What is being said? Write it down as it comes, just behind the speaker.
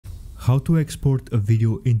How to export a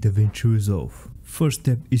video in Davinci Resolve. First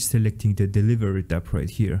step is selecting the delivery tab right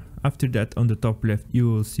here. After that, on the top left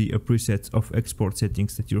you will see a preset of export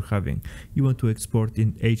settings that you're having. You want to export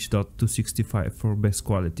in H.265 for best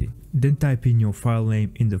quality. Then type in your file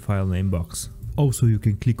name in the file name box. Also, you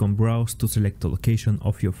can click on browse to select the location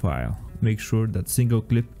of your file. Make sure that single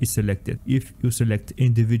clip is selected. If you select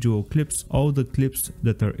individual clips, all the clips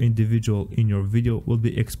that are individual in your video will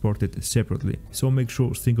be exported separately. So make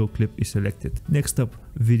sure single clip is selected. Next up,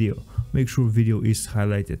 video. Make sure video is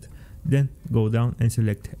highlighted. Then go down and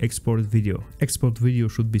select export video. Export video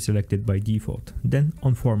should be selected by default. Then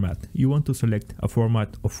on format, you want to select a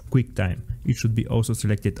format of QuickTime. It should be also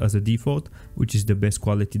selected as a default, which is the best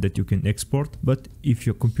quality that you can export. But if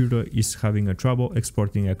your computer is having a trouble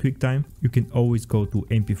exporting a QuickTime, you can always go to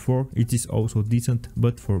MP4. It is also decent,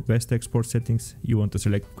 but for best export settings, you want to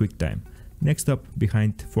select QuickTime. Next up,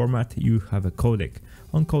 behind format, you have a codec.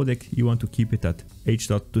 On codec, you want to keep it at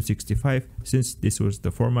H.265 since this was the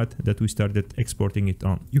format that we started exporting it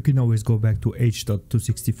on. You can always go back to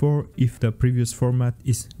H.264 if the previous format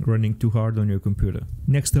is running too hard on your computer.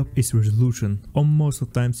 Next up is resolution. On most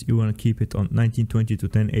of the times you want to keep it on 1920 to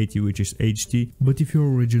 1080, which is HD, but if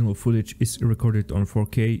your original footage is recorded on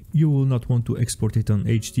 4K, you will not want to export it on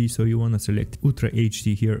HD, so you want to select Ultra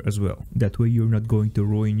HD here as well. That way you're not going to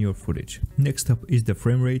ruin your footage. Next up is the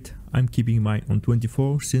frame rate. I'm keeping mine on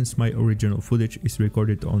 24 since my original footage is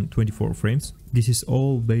recorded on 24 frames. This is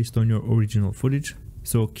all based on your original footage,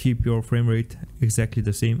 so keep your frame rate exactly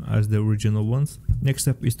the same as the original ones. Next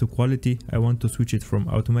up is to quality. I want to switch it from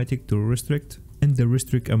automatic to restrict, and the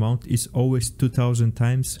restrict amount is always 2000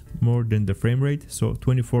 times more than the frame rate, so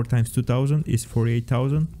 24 times 2000 is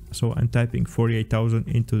 48,000, so I'm typing 48,000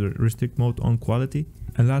 into the restrict mode on quality.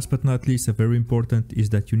 And last but not least, a very important is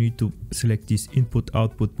that you need to select these input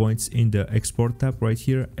output points in the export tab right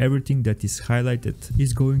here. Everything that is highlighted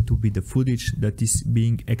is going to be the footage that is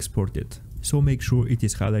being exported. So make sure it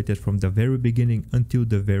is highlighted from the very beginning until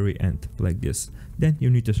the very end, like this. Then you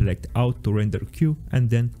need to select out to render queue, and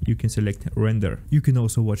then you can select render. You can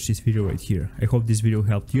also watch this video right here. I hope this video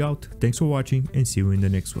helped you out. Thanks for watching and see you in the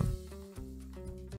next one.